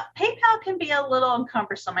 PayPal can be a little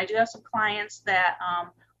cumbersome. I do have some clients that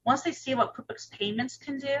once they see what QuickBooks Payments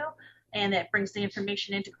can do, and it brings the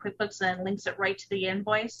information into QuickBooks and links it right to the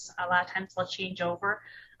invoice, a lot of times they'll change over.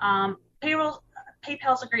 PayPal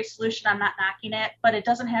is a great solution. I'm not knocking it, but it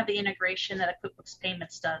doesn't have the integration that a QuickBooks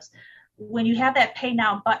Payments does. When you have that Pay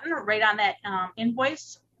Now button right on that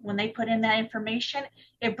invoice, when they put in that information,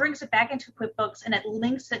 it brings it back into QuickBooks and it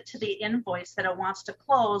links it to the invoice that it wants to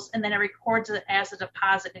close, and then it records it as a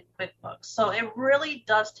deposit in QuickBooks. So it really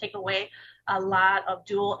does take away a lot of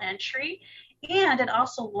dual entry, and it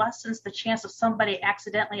also lessens the chance of somebody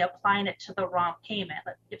accidentally applying it to the wrong payment.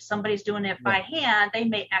 Like if somebody's doing it by hand, they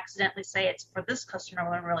may accidentally say it's for this customer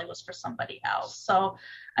when it really was for somebody else. So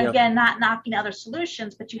again, not knocking other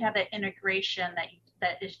solutions, but you have that integration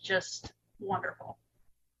that is just wonderful.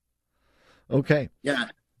 Okay. Yeah,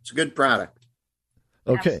 it's a good product.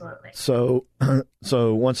 Okay. Absolutely.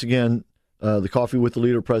 So once again, the Coffee with the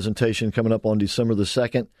Leader presentation coming up on December the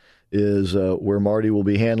 2nd is where Marti will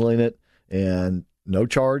be handling it, and no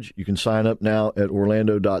charge. You can sign up now at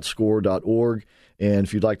orlando.score.org. And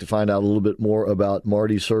if you'd like to find out a little bit more about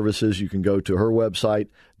Marti's services, you can go to her website,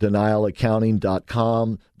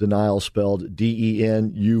 deniyl.accounting.com, Deniyl spelled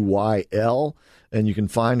Denuyl. And you can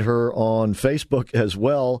find her on Facebook as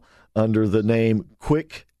well under the name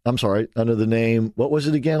what was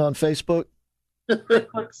it again on Facebook?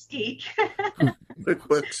 QuickBooks Geek.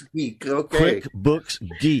 QuickBooks Geek, okay.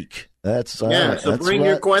 QuickBooks Geek. That's all right. So bring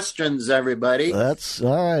your questions, everybody. That's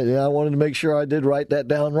all right. Yeah, I wanted to make sure I did write that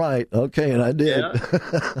down right. Okay, and I did.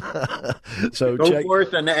 Yeah. So go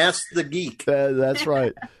forth and ask the geek. That's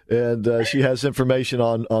right. And she has information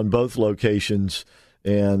on both locations.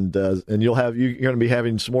 And you're going to be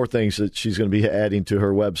having some more things that she's going to be adding to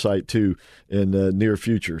her website too in the near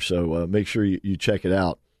future. So make sure you check it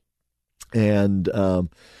out. And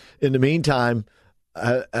in the meantime,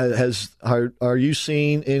 are you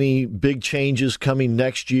seeing any big changes coming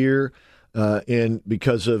next year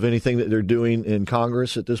because of anything that they're doing in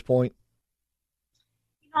Congress at this point?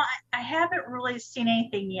 You know, I haven't really seen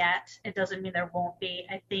anything yet. It doesn't mean there won't be.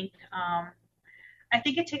 I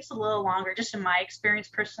think it takes a little longer, just in my experience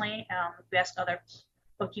personally. If you ask other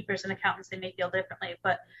bookkeepers and accountants, they may feel differently.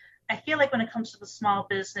 But I feel like when it comes to the small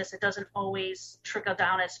business, it doesn't always trickle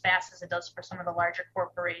down as fast as it does for some of the larger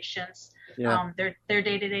corporations. Yeah. Their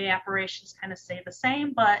day-to-day operations kind of stay the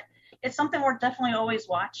same, but it's something we're definitely always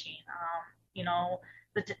watching.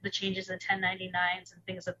 The changes in 1099s and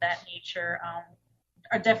things of that nature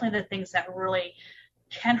are definitely the things that really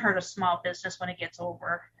can hurt a small business when it gets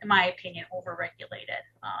in my opinion, over-regulated,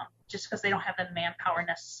 just because they don't have the manpower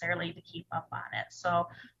necessarily to keep up on it. So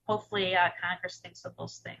hopefully Congress thinks of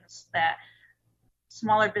those things, that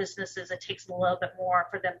smaller businesses, it takes a little bit more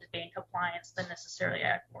for them to be in compliance than necessarily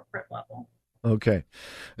at a corporate level. Okay.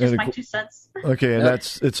 Just my 2 cents. Okay, and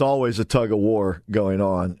it's always a tug of war going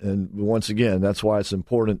on. And once again, that's why it's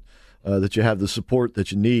important that you have the support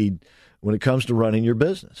that you need when it comes to running your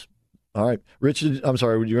business. All right. Richard, I'm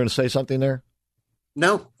sorry, you were going to say something there?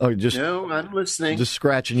 No. Oh, no, I'm listening. Just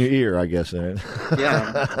scratching your ear, I guess.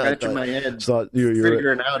 Yeah, I'm scratching my head, you're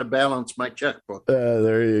figuring out how to balance my checkbook.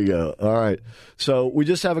 There you go. All right. So we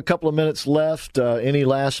just have a couple of minutes left. Any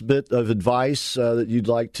last bit of advice that you'd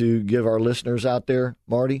like to give our listeners out there,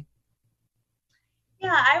 Marti?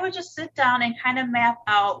 Yeah, I would just sit down and kind of map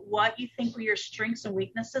out what you think your strengths and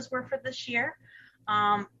weaknesses were for this year.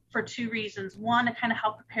 For 2 reasons. One, to kind of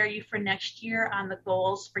help prepare you for next year on the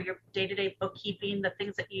goals for your day-to-day bookkeeping, the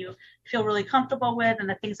things that you feel really comfortable with and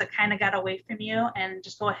the things that kind of got away from you, and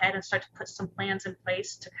just go ahead and start to put some plans in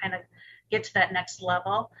place to kind of get to that next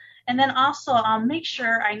level. And then also make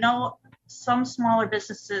sure, I know some smaller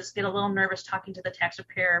businesses get a little nervous talking to the tax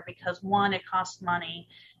preparer because 1, it costs money,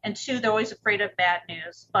 and 2, they're always afraid of bad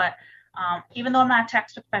news. But even though I'm not a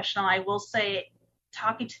tax professional, I will say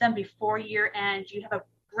talking to them before year end, you have a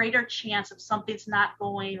greater chance of something's not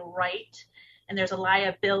going right and there's a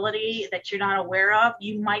liability that you're not aware of,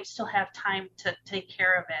 you might still have time to take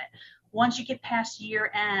care of it. Once you get past year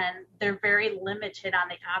end, they're very limited on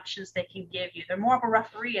the options they can give you. They're more of a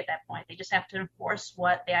referee at that point. They just have to enforce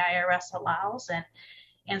what the IRS allows.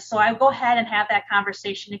 And so I go ahead and have that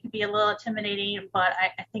conversation. It can be a little intimidating, but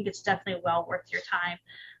I think it's definitely well worth your time.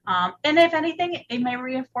 And if anything, it may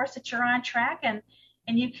reinforce that you're on track and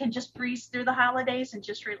you can just breeze through the holidays and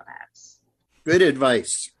just relax. Good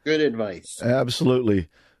advice. Good advice. Absolutely.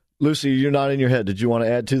 Lucy, you're nodding your head. Did you want to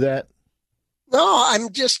add to that? No,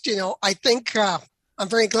 I'm just, I think I'm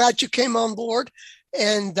very glad you came on board,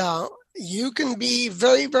 and you can be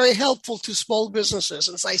very, very helpful to small businesses.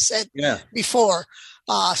 As I said before,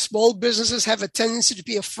 small businesses have a tendency to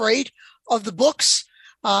be afraid of the books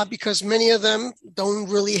because many of them don't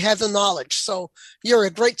really have the knowledge. So you're a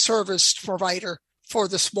great service provider for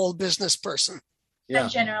the small business person. I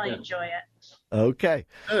generally enjoy it. Okay.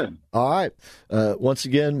 Good. All right. Once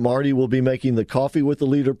again, Marti will be making the Coffee with the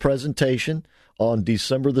Leader presentation on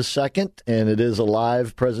December the 2nd, and it is a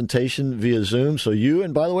live presentation via Zoom. So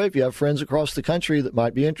and by the way, if you have friends across the country that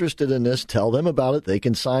might be interested in this, tell them about it. They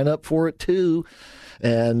can sign up for it too.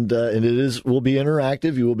 And it will be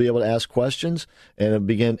interactive. You will be able to ask questions, and it'll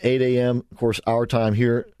begin 8 a.m., of course, our time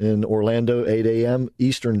here in Orlando, 8 a.m.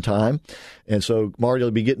 Eastern time. And so Marti will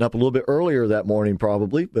be getting up a little bit earlier that morning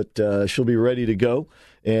probably, but she'll be ready to go.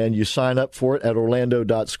 And you sign up for it at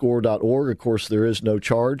orlando.score.org. Of course, there is no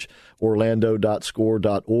charge,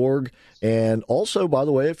 orlando.score.org. And also, by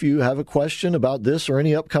the way, if you have a question about this or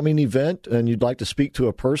any upcoming event and you'd like to speak to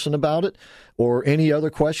a person about it, or any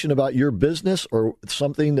other question about your business or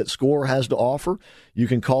something that SCORE has to offer, you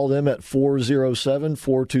can call them at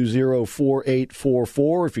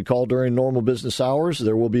 407-420-4844. If you call during normal business hours,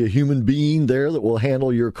 there will be a human being there that will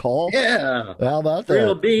handle your call. Yeah. How about that?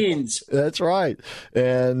 Real beans. That's right.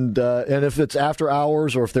 And if it's after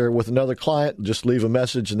hours or if they're with another client, just leave a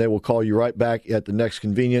message and they will call you right back at the next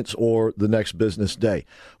convenience or the next business day.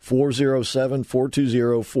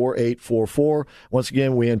 407-420-4844. Once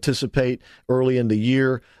again, we anticipate early in the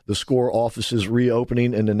year the SCORE offices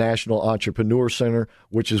reopening in the National Entrepreneur Center,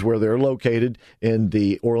 which is where they're located in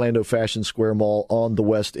the Orlando Fashion Square Mall on the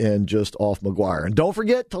West End, just off McGuire. And don't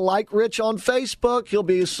forget to like Rich on Facebook. He'll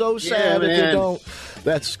be so sad if you don't.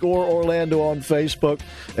 That's SCORE Orlando on Facebook.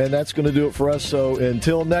 And that's going to do it for us. So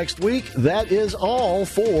until next week, that is all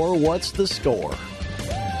for What's the Score?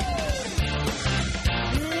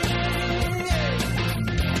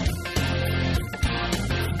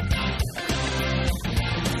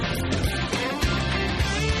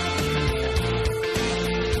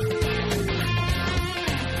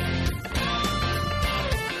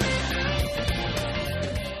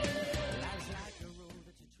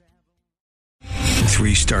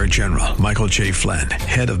 3-star general Michael J. Flynn,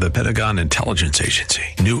 head of the Pentagon Intelligence Agency,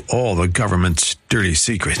 knew all the government's dirty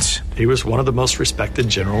secrets. He was one of the most respected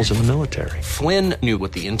generals in the military. Flynn knew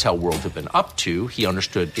what the intel world had been up to. He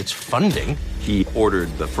understood its funding. He ordered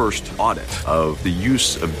the first audit of the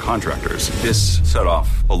use of contractors. This set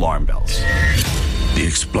off alarm bells. The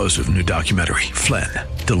explosive new documentary, Flynn,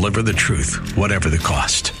 Deliver the Truth, Whatever the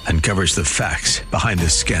Cost, uncovers the facts behind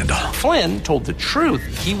this scandal. Flynn told the truth.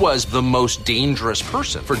 He was the most dangerous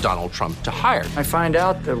person for Donald Trump to hire. I find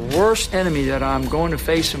out the worst enemy that I'm going to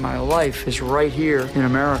face in my life is right here in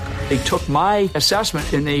America. They took my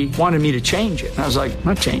assessment and they wanted me to change it. And I was like, I'm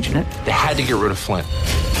not changing it. They had to get rid of Flynn.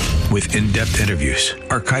 With in-depth interviews,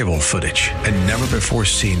 archival footage, and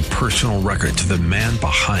never-before-seen personal records of the man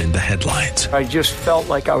behind the headlines. I just felt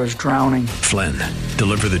like I was drowning. Flynn,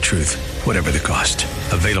 Deliver the Truth, Whatever the Cost.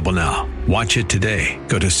 Available now. Watch it today.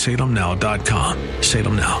 Go to salemnow.com.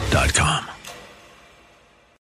 salemnow.com.